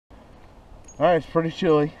Alright, it's pretty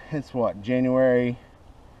chilly. It's what, January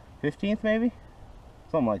 15th maybe?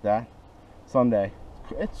 Something like that. Sunday.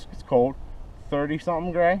 It's cold. 30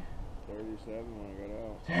 something, Gray? 37 when I got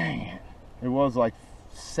out. Dang it. It was like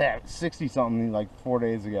 60 something like 4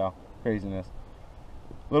 days ago. Craziness.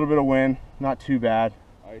 A little bit of wind, not too bad.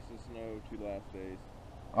 Ice and snow 2 last days.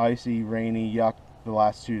 Icy, rainy, yuck the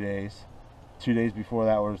last 2 days. 2 days before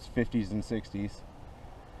that was 50s and 60s.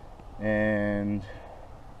 And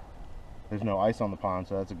there's no ice on the pond,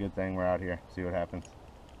 so that's a good thing. We're out here. See what happens.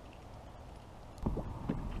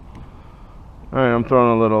 Alright, I'm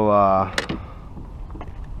throwing a little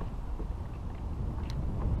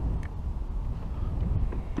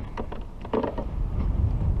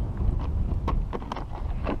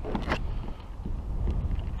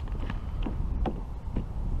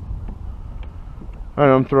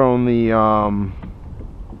I'm throwing the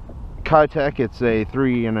Kitech. It's a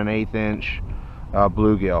 3 1/8 inch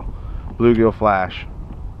bluegill flash.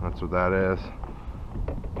 That's what that is.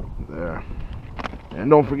 There. And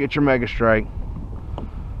don't forget your Mega Strike.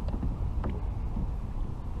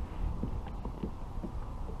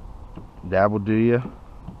 Dab will do ya.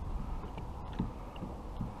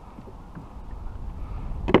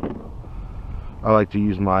 I like to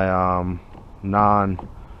use my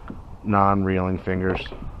non-reeling fingers.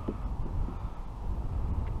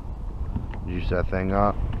 Juice that thing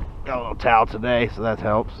up. Got a little towel today, so that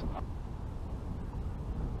helps.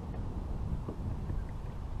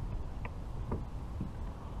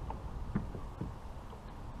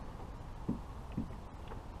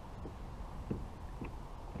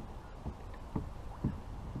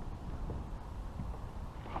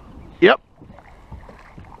 Yep.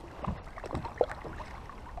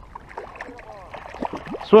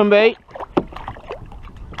 Swim bait.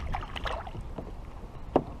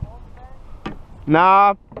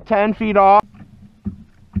 Nah, 10 feet off.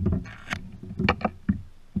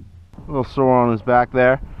 A little sore on his back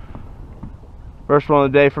there. First one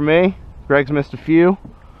of the day for me. Greg's missed a few.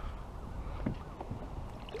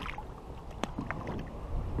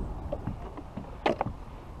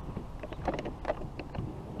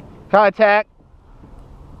 Kitech.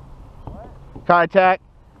 Kitech.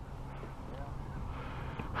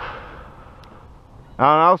 I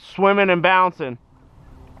don't know, swimming and bouncing.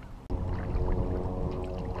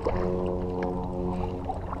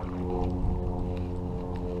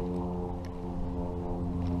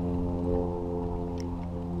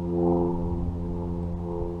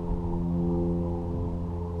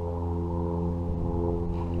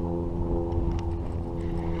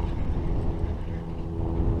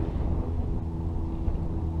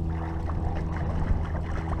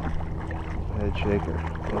 Head shaker.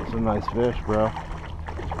 That's a nice fish, bro.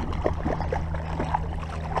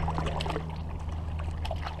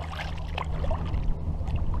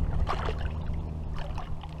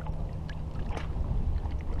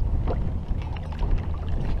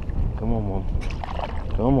 Come on, Mom.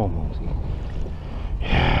 Come on, Momsy.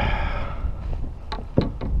 Yeah.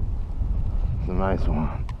 It's a nice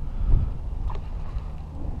one.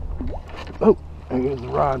 Oh, there goes the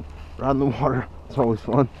rod. Rod in the water. It's always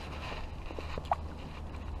fun.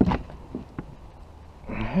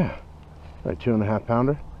 Yeah. About 2.5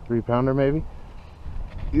 pounder, 3 pounder maybe.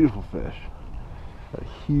 Beautiful fish. Got a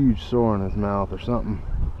huge sore in his mouth or something. I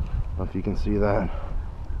don't know if you can see that.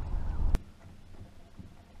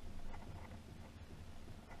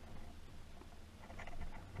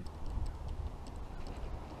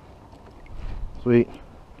 Sweet.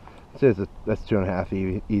 That's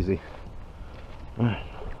 2.5 easy. All right.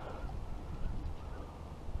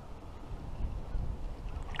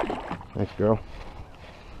 Thanks, girl.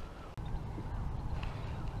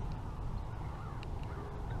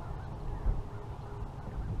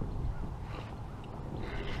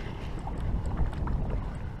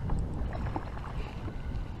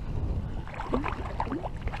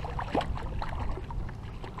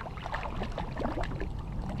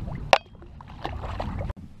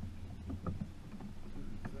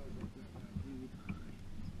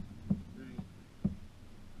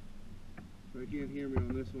 I can't hear me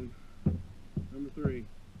on this one. Number 3.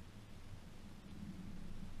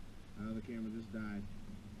 The camera just died.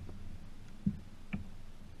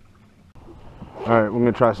 Alright, we're going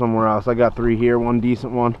to try somewhere else. I got 3 here, one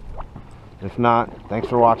decent one. If not, thanks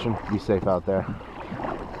for watching. Be safe out there.